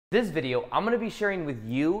This video, I'm going to be sharing with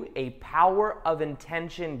you a power of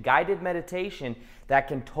intention guided meditation that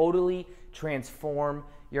can totally transform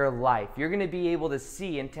your life. You're going to be able to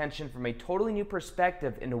see intention from a totally new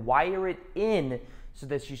perspective and wire it in so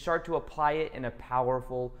that you start to apply it in a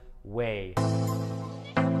powerful way.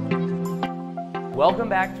 Welcome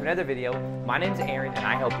back to another video. My name's Aaron and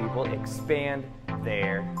I help people expand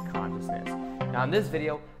their consciousness. Now in this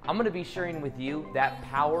video, I'm going to be sharing with you that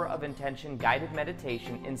power of intention guided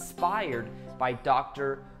meditation inspired by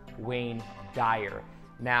Dr. Wayne Dyer.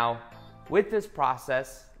 Now, with this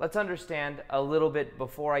process, let's understand a little bit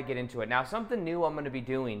before I get into it. Now, something new I'm going to be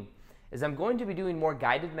doing is I'm going to be doing more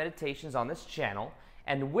guided meditations on this channel.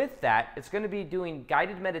 And with that, it's going to be doing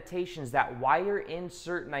guided meditations that wire in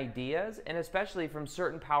certain ideas and especially from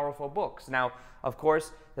certain powerful books. Now, of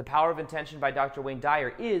course, The Power of Intention by Dr. Wayne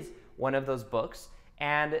Dyer is one of those books.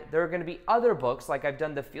 And there are going to be other books, like I've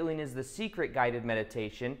done the Feeling is the Secret guided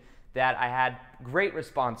meditation that I had great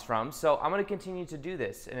response from. So I'm going to continue to do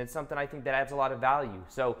this, and it's something I think that adds a lot of value.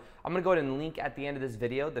 So I'm going to go ahead and link at the end of this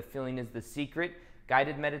video the Feeling is the Secret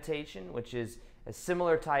guided meditation, which is a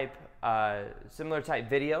similar type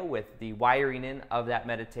video with the wiring in of that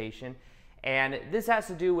meditation. And this has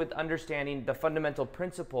to do with understanding the fundamental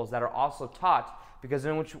principles that are also taught, because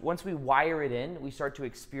once we wire it in, we start to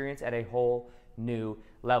experience at a whole new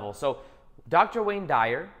level. So Dr. Wayne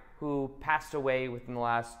Dyer, who passed away within the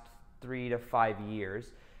last 3 to 5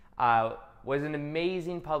 years, was an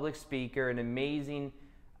amazing public speaker, an amazing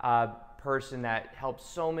person that helped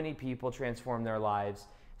so many people transform their lives.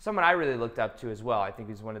 Someone I really looked up to as well. I think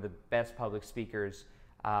he's one of the best public speakers,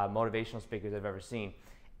 motivational speakers I've ever seen.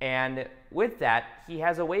 And with that, he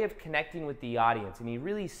has a way of connecting with the audience, and he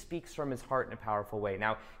really speaks from his heart in a powerful way.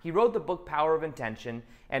 Now, he wrote the book Power of Intention,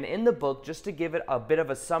 and in the book, just to give it a bit of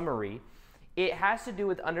a summary, it has to do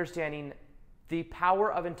with understanding the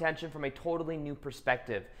power of intention from a totally new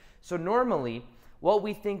perspective. So normally, what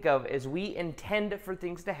we think of is we intend for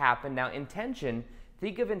things to happen. Now, intention,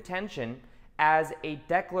 think of intention as a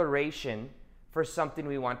declaration for something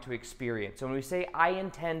we want to experience. So when we say, I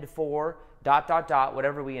intend for ...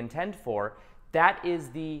 whatever we intend for, that is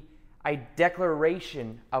a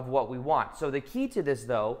declaration of what we want. So the key to this,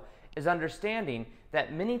 though, is understanding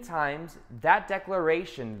that many times that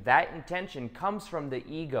declaration, that intention comes from the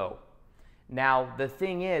ego. Now, the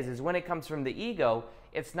thing is when it comes from the ego,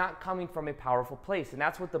 it's not coming from a powerful place. And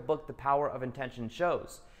that's what the book, The Power of Intention,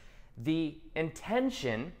 shows. The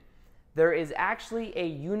intention, there is actually a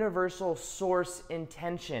universal source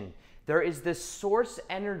intention. There is this source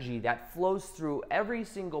energy that flows through every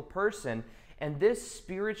single person, and this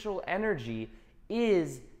spiritual energy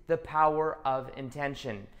is the power of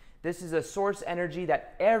intention. This is a source energy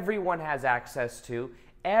that everyone has access to,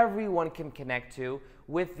 everyone can connect to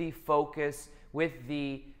with the focus, with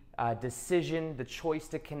the decision, the choice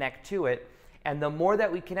to connect to it. And the more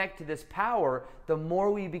that we connect to this power, the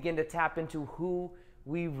more we begin to tap into who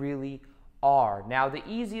we really are. Now, the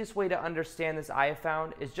easiest way to understand this, I have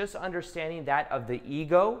found, is just understanding that of the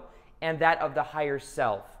ego and that of the higher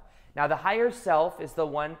self. Now, the higher self is the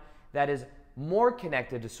one that is more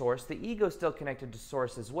connected to source. The ego is still connected to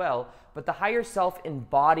source as well, but the higher self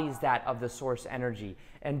embodies that of the source energy,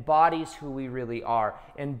 embodies who we really are,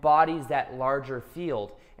 embodies that larger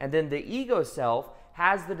field. And then the ego self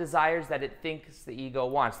has the desires that it thinks the ego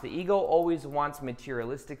wants. The ego always wants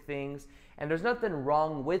materialistic things, and there's nothing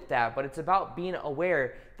wrong with that, but it's about being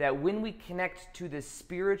aware that when we connect to this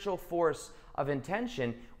spiritual force of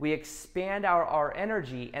intention, we expand our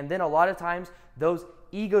energy, and then a lot of times those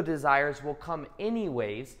ego desires will come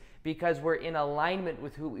anyways because we're in alignment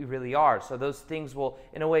with who we really are. So those things will,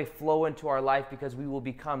 in a way, flow into our life because we will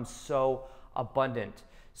become so abundant.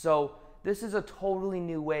 So this is a totally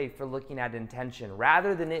new way for looking at intention.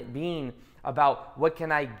 Rather than it being about what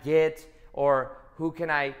can I get or who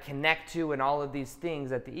can I connect to and all of these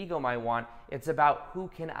things that the ego might want, it's about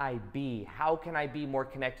who can I be? How can I be more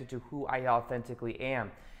connected to who I authentically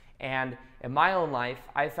am? And in my own life,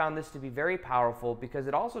 I found this to be very powerful because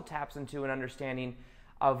it also taps into an understanding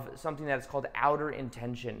of something that is called outer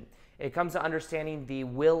intention. It comes to understanding the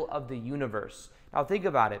will of the universe. Now think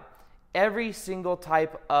about it. Every single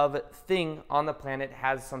type of thing on the planet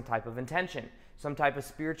has some type of intention, some type of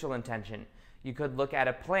spiritual intention. You could look at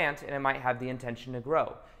a plant and it might have the intention to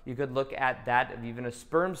grow. You could look at that of even a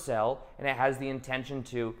sperm cell and it has the intention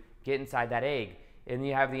to get inside that egg. And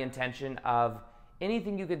you have the intention of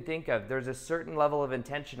anything you can think of. There's a certain level of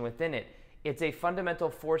intention within it. It's a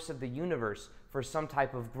fundamental force of the universe for some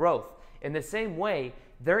type of growth. In the same way,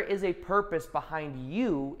 there is a purpose behind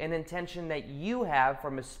you, an intention that you have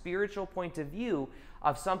from a spiritual point of view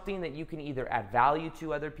of something that you can either add value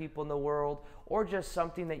to other people in the world or just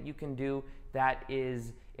something that you can do that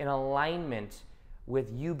is in alignment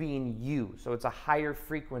with you being you. So it's a higher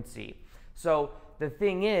frequency. So the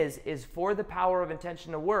thing is for the power of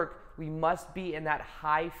intention to work, we must be in that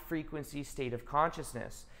high frequency state of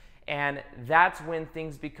consciousness. And that's when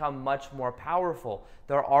things become much more powerful.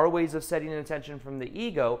 There are ways of setting an intention from the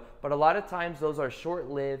ego, but a lot of times those are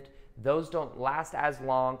short-lived, those don't last as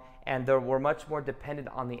long, and we're much more dependent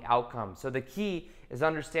on the outcome. So the key is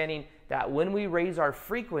understanding that when we raise our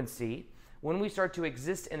frequency, when we start to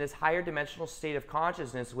exist in this higher dimensional state of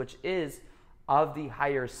consciousness, which is of the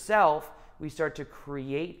higher self, we start to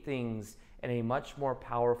create things in a much more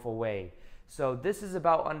powerful way. So this is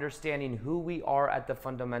about understanding who we are at the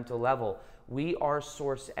fundamental level. We are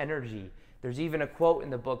source energy. There's even a quote in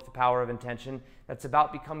the book, The Power of Intention, that's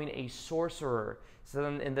about becoming a sorcerer. So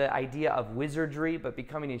in the idea of wizardry, but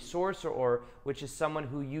becoming a sorcerer, which is someone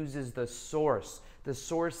who uses the source. The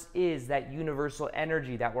source is that universal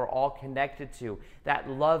energy that we're all connected to, that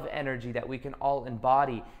love energy that we can all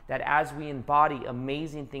embody, that as we embody,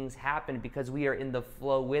 amazing things happen because we are in the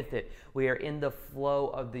flow with it. We are in the flow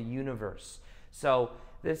of the universe. So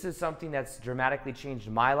this is something that's dramatically changed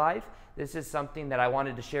my life. This is something that I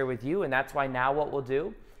wanted to share with you, and that's why now what we'll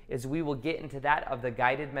do is we will get into that of the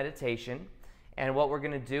guided meditation. And what we're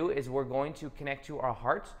going to do is we're going to connect to our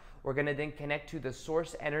heart. We're going to then connect to the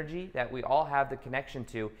source energy that we all have the connection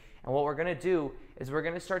to. And what we're going to do is we're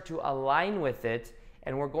going to start to align with it,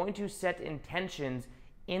 and we're going to set intentions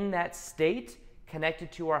in that state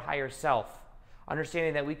connected to our higher self,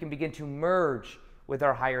 understanding that we can begin to merge with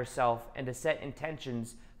our higher self and to set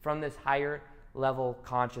intentions from this higher level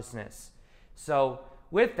consciousness. So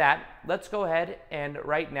with that, let's go ahead and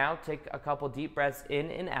right now take a couple deep breaths in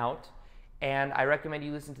and out. And I recommend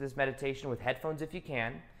you listen to this meditation with headphones if you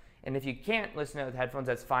can. And if you can't listen to it with headphones,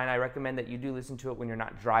 that's fine. I recommend that you do listen to it when you're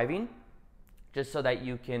not driving, just so that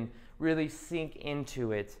you can really sink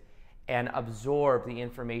into it and absorb the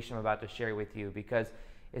information I'm about to share with you. Because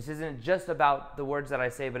this isn't just about the words that I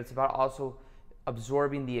say, but it's about also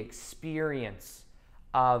absorbing the experience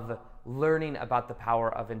of learning about the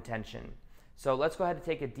power of intention. So let's go ahead and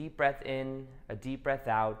take a deep breath in, a deep breath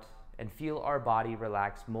out, and feel our body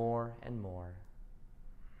relax more and more.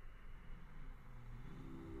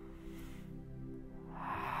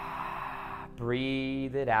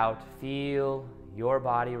 Breathe it out. Feel your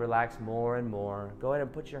body relax more and more. Go ahead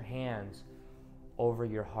and put your hands over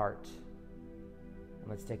your heart. And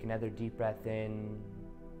let's take another deep breath in,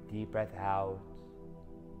 deep breath out.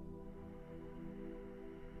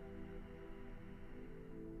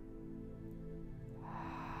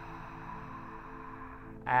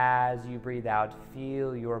 As you breathe out,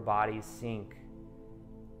 feel your body sink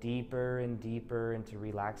deeper and deeper into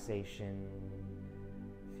relaxation.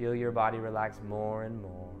 Feel your body relax more and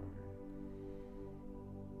more.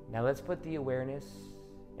 Now let's put the awareness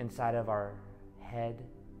inside of our head.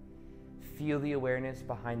 Feel the awareness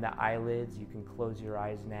behind the eyelids. You can close your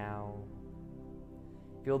eyes now.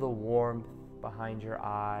 Feel the warmth behind your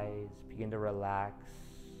eyes. Begin to relax.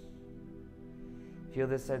 Feel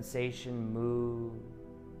the sensation move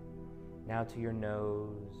now to your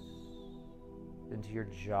nose, then to your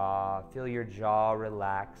jaw. Feel your jaw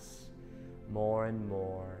relax more and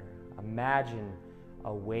more. Imagine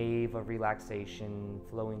a wave of relaxation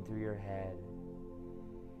flowing through your head.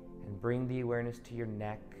 And bring the awareness to your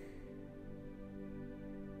neck.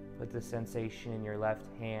 Put the sensation in your left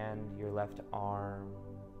hand, your left arm.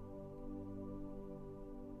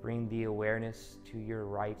 Bring the awareness to your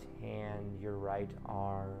right hand, your right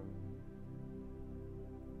arm.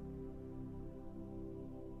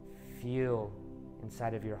 Feel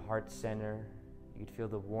inside of your heart center. You'd feel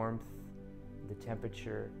the warmth, the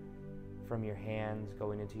temperature from your hands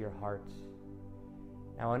going into your heart.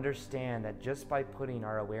 Now understand that just by putting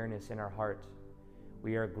our awareness in our heart,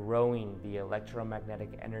 we are growing the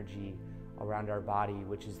electromagnetic energy around our body,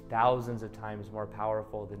 which is thousands of times more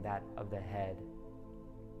powerful than that of the head.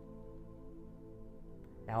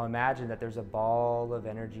 Now imagine that there's a ball of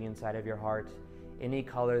energy inside of your heart, any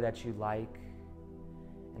color that you like.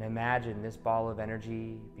 And imagine this ball of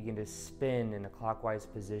energy begin to spin in a clockwise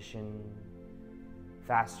position,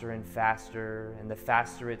 faster and faster. And the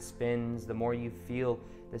faster it spins, the more you feel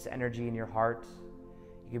this energy in your heart.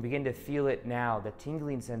 You can begin to feel it now, the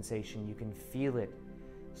tingling sensation. You can feel it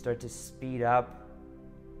start to speed up.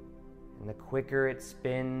 And the quicker it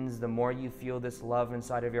spins, the more you feel this love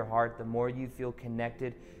inside of your heart, the more you feel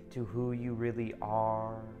connected to who you really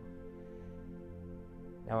are.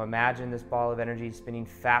 Now imagine this ball of energy spinning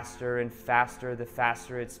faster and faster. The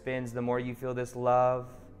faster it spins, the more you feel this love.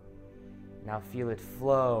 Now feel it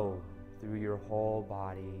flow through your whole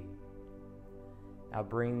body. Now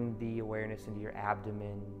bring the awareness into your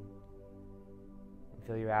abdomen. And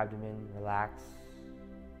feel your abdomen relax.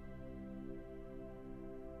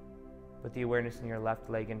 Put the awareness in your left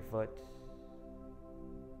leg and foot.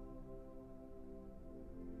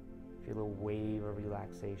 Feel a wave of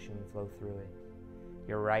relaxation flow through it.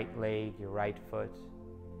 Your right leg, your right foot.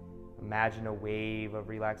 Imagine a wave of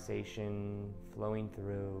relaxation flowing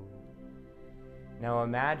through. Now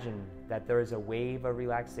imagine that there is a wave of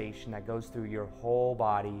relaxation that goes through your whole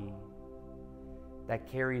body,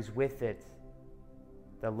 that carries with it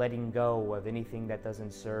the letting go of anything that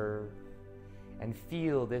doesn't serve, and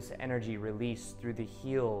feel this energy release through the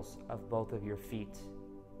heels of both of your feet.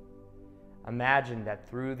 Imagine that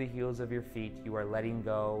through the heels of your feet, you are letting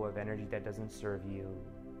go of energy that doesn't serve you.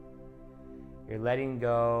 You're letting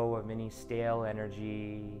go of any stale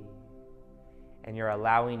energy, and you're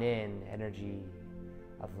allowing in energy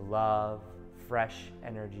of love, fresh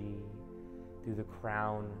energy through the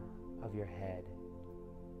crown of your head.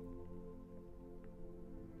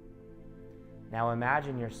 Now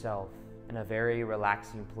imagine yourself in a very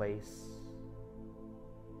relaxing place.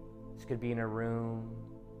 This could be in a room.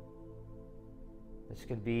 This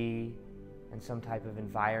could be in some type of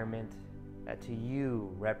environment that to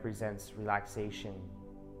you represents relaxation.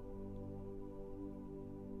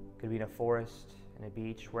 It could be in a forest, in a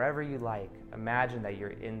beach, wherever you like. Imagine that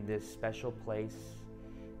you're in this special place,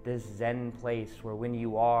 this Zen place where when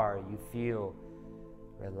you are, you feel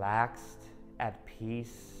relaxed, at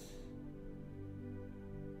peace.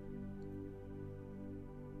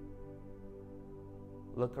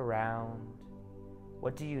 Look around.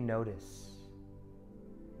 What do you notice?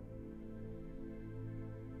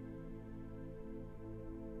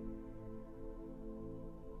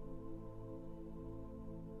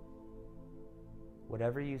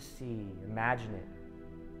 Whatever you see, imagine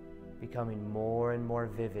it becoming more and more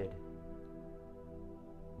vivid,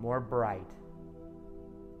 more bright.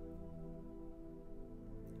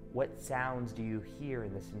 What sounds do you hear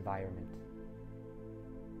in this environment?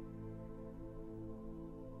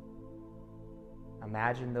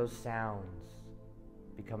 Imagine those sounds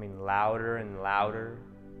becoming louder and louder.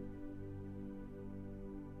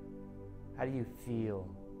 How do you feel?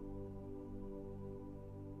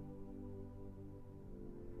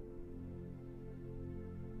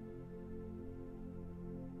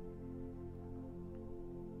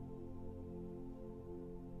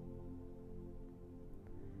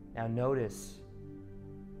 Now notice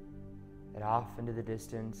that off into the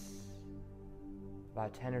distance,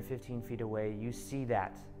 about 10 or 15 feet away, you see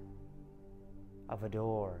that of a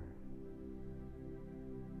door.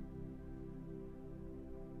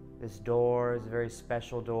 This door is a very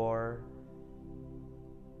special door.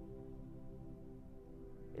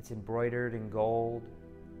 It's embroidered in gold.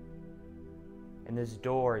 And this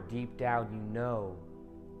door, deep down, you know,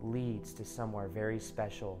 leads to somewhere very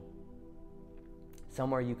special.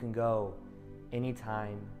 Somewhere you can go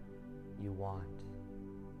anytime you want.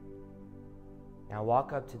 Now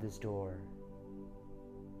walk up to this door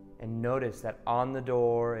and notice that on the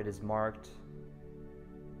door it is marked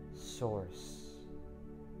Source.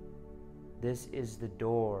 This is the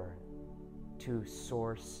door to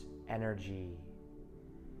Source energy,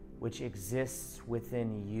 which exists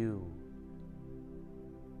within you.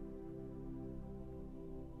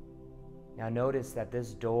 Now notice that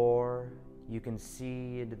this door, you can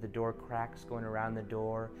see into the door cracks going around the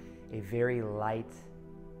door, a very light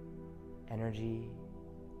energy,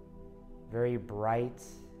 very bright.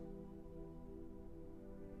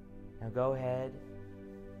 Now go ahead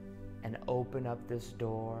and open up this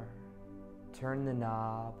door, turn the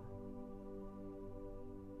knob,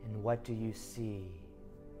 and what do you see?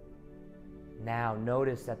 Now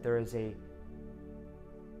notice that there is a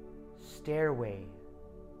stairway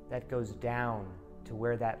that goes down to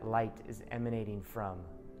where that light is emanating from.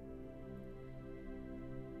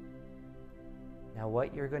 Now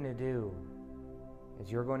what you're going to do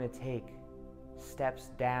is you're going to take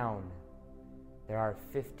steps down. There are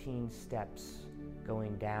 15 steps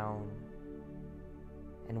going down.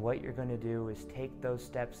 And what you're going to do is take those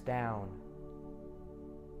steps down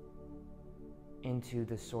into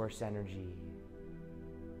the source energy.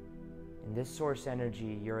 In this source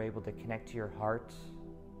energy, you're able to connect to your heart.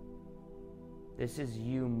 This is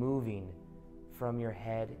you moving from your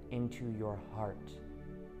head into your heart.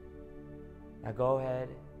 Now go ahead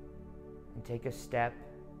and take a step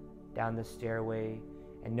down the stairway,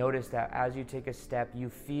 and notice that as you take a step, you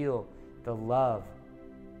feel the love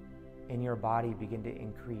in your body begin to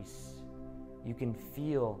increase. You can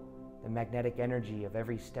feel the magnetic energy of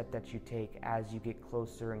every step that you take as you get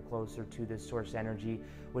closer and closer to this source energy,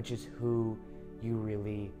 which is who you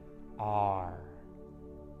really are.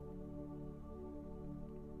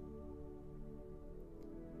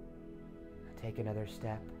 Take another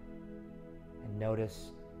step and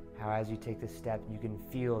notice how as you take this step, you can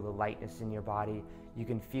feel the lightness in your body. You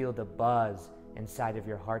can feel the buzz inside of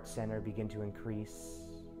your heart center begin to increase.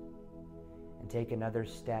 And take another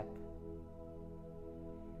step.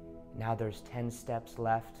 Now there's 10 steps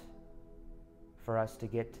left for us to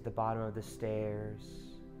get to the bottom of the stairs.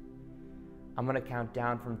 I'm going to count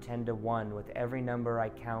down from 10 to 1. With every number I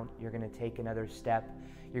count, you're going to take another step.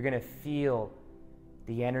 You're going to feel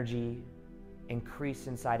the energy increase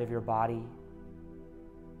inside of your body.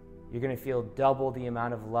 You're going to feel double the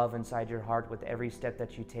amount of love inside your heart with every step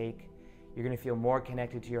that you take. You're going to feel more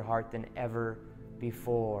connected to your heart than ever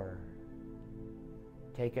before.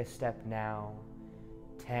 Take a step now.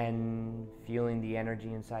 10, feeling the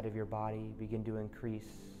energy inside of your body begin to increase.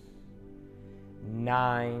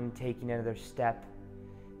 9, taking another step,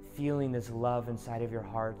 feeling this love inside of your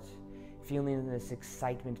heart, feeling this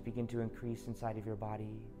excitement begin to increase inside of your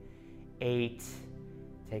body. 8,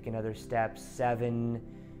 take another step. 7,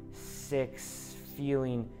 6,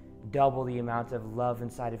 feeling double the amount of love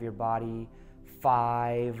inside of your body.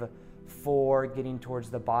 5, 4, getting towards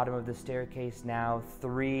the bottom of the staircase now.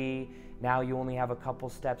 3, now you only have a couple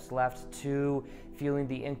steps left. 2, feeling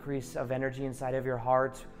the increase of energy inside of your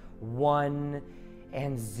heart. 1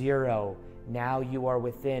 and 0. Now you are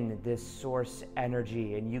within this source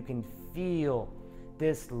energy and you can feel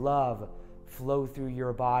this love flow through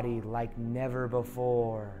your body like never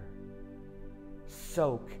before.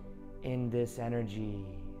 Soak in this energy.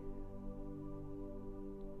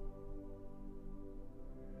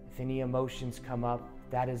 If any emotions come up,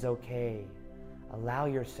 that is okay. Allow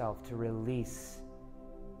yourself to release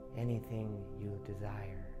anything you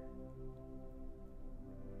desire.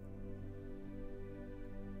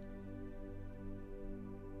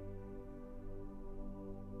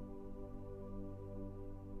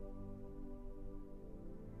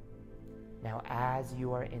 Now, as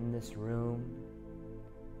you are in this room,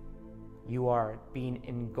 you are being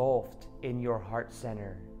engulfed in your heart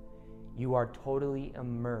center. You are totally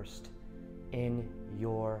immersed in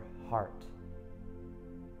your heart.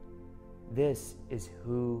 This is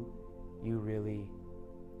who you really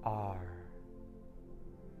are.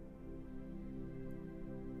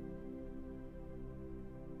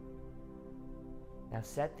 Now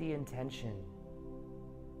set the intention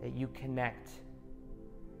that you connect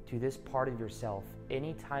to this part of yourself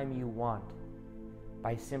anytime you want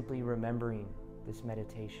by simply remembering this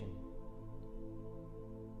meditation.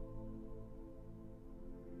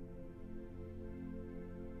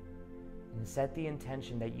 And set the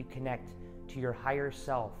intention that you connect to your higher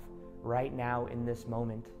self right now in this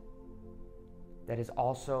moment that is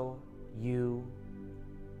also you.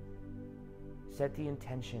 Set the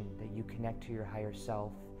intention that you connect to your higher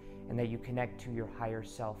self and that you connect to your higher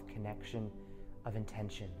self connection of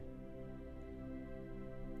intention.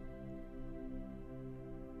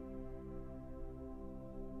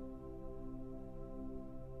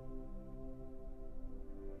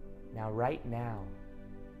 Now, right now,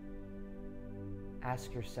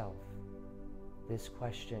 ask yourself this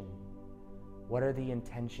question: what are the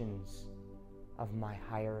intentions of my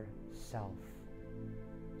higher self?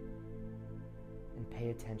 And pay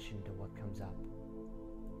attention to what comes up.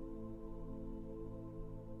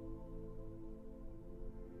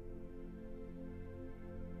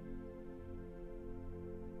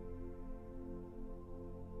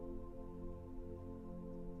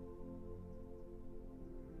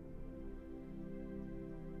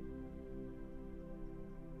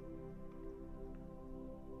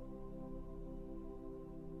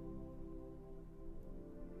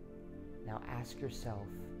 Now ask yourself,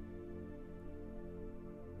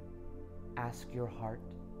 ask your heart,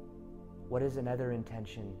 what is another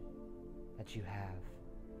intention that you have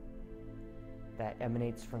that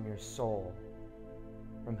emanates from your soul,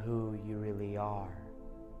 from who you really are?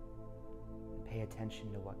 Pay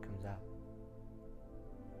attention to what comes up.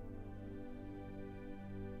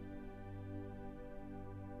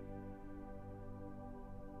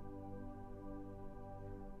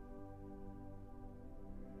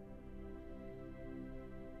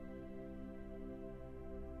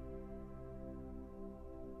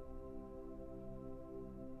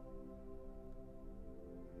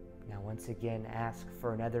 Once again, ask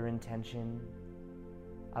for another intention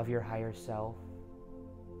of your higher self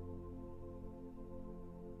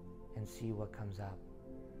and see what comes up.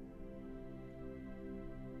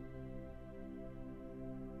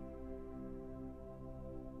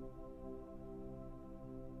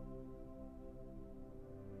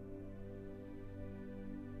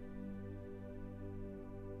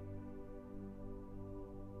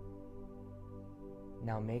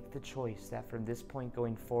 Now make the choice that from this point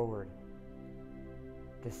going forward,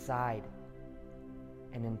 decide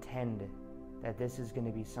and intend that this is going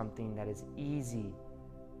to be something that is easy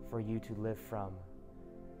for you to live from.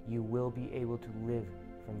 You will be able to live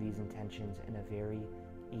from these intentions in a very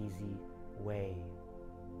easy way.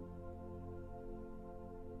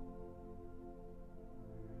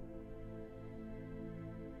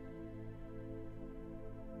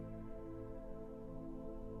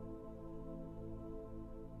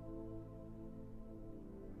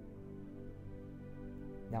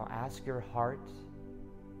 Now ask your heart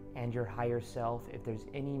and your higher self if there's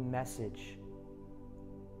any message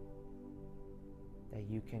that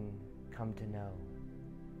you can come to know.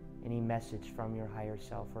 Any message from your higher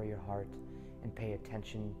self or your heart, and pay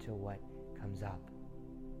attention to what comes up.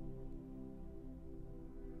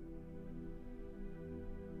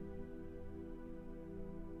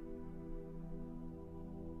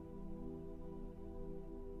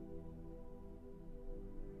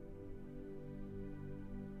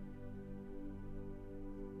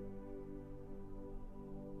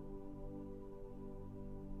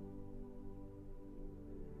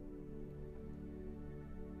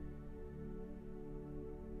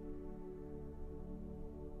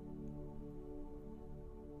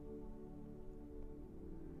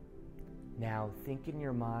 Now think in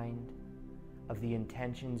your mind of the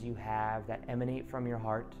intentions you have that emanate from your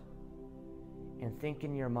heart, and think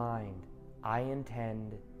in your mind, I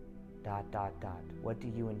intend ... What do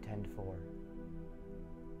you intend for?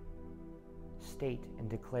 State and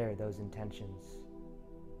declare those intentions.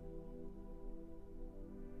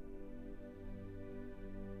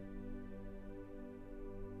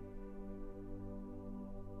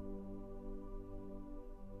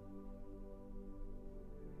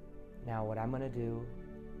 Now what I'm going to do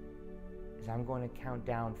is I'm going to count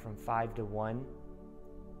down from 5 to 1.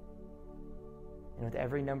 And with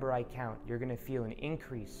every number I count, you're going to feel an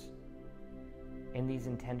increase in these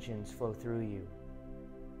intentions flow through you.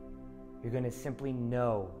 You're going to simply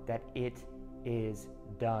know that it is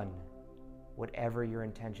done, whatever your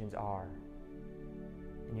intentions are.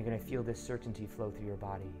 And you're going to feel this certainty flow through your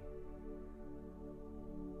body.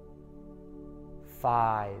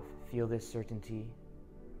 5, feel this certainty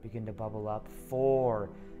begin to bubble up. 4,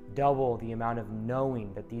 double the amount of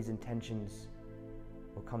knowing that these intentions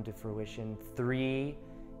will come to fruition. 3,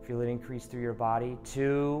 feel it increase through your body.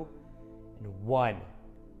 2, and 1,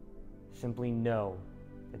 simply know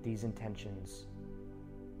that these intentions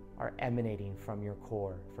are emanating from your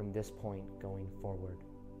core from this point going forward.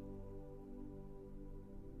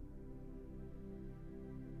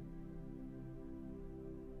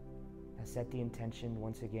 Now set the intention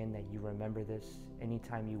once again that you remember this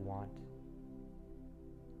anytime you want.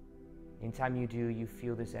 Anytime you do, you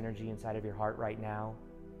feel this energy inside of your heart right now,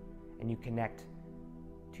 and you connect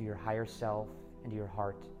to your higher self and to your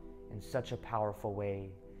heart in such a powerful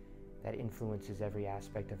way that influences every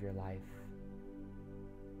aspect of your life.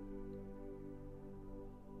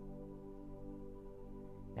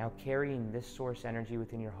 Now, carrying this source energy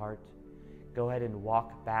within your heart, go ahead and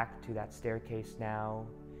walk back to that staircase now.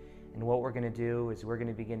 And what we're going to do is we're going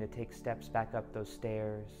to begin to take steps back up those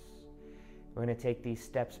stairs. We're going to take these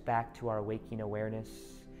steps back to our waking awareness,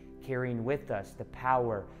 carrying with us the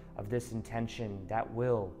power of this intention that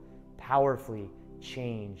will powerfully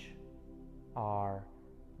change our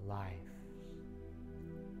lives.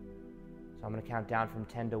 So I'm going to count down from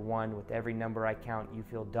 10 to 1. With every number I count, you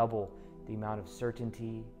feel double the amount of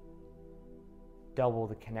certainty, double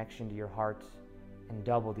the connection to your heart, and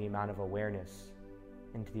double the amount of awareness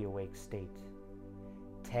into the awake state.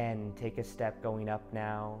 10, take a step going up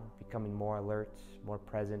now, becoming more alert, more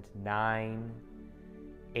present. 9,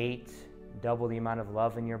 8, double the amount of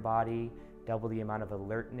love in your body, double the amount of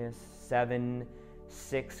alertness. 7,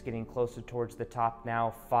 6, getting closer towards the top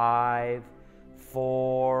now. 5,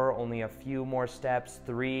 4, only a few more steps.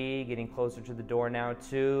 3, getting closer to the door now.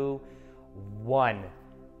 2, 1.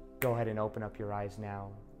 Go ahead and open up your eyes now,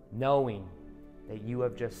 knowing that you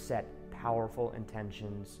have just set powerful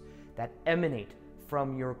intentions that emanate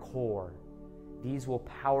from your core. These will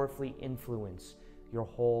powerfully influence your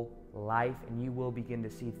whole life, and you will begin to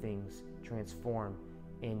see things transform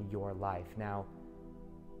in your life. Now,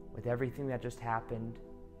 with everything that just happened,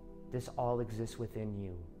 this all exists within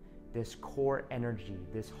you. This core energy,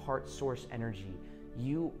 this heart source energy,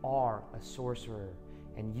 you are a sorcerer,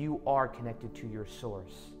 and you are connected to your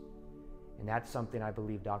source. And that's something I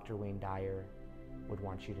believe Dr. Wayne Dyer would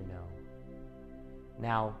want you to know.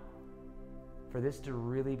 Now, for this to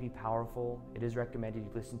really be powerful, it is recommended you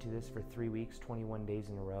listen to this for 3 weeks, 21 days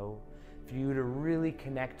in a row, for you to really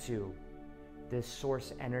connect to this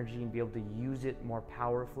source energy and be able to use it more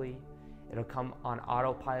powerfully. It'll come on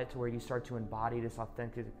autopilot to where you start to embody this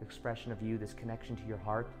authentic expression of you, this connection to your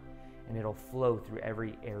heart, and it'll flow through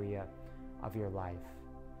every area of your life.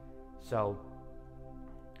 So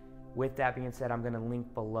with that being said, I'm going to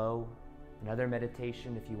link below another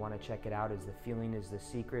meditation if you want to check it out. Is The Feeling is the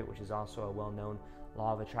Secret, which is also a well-known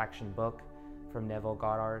law of attraction book from Neville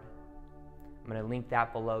Goddard. I'm going to link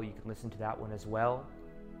that below. You can listen to that one as well.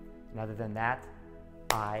 And other than that,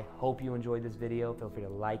 I hope you enjoyed this video. Feel free to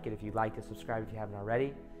like it if you liked it, subscribe if you haven't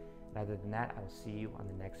already. And other than that, I will see you on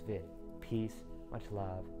the next vid. Peace, much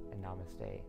love, and namaste.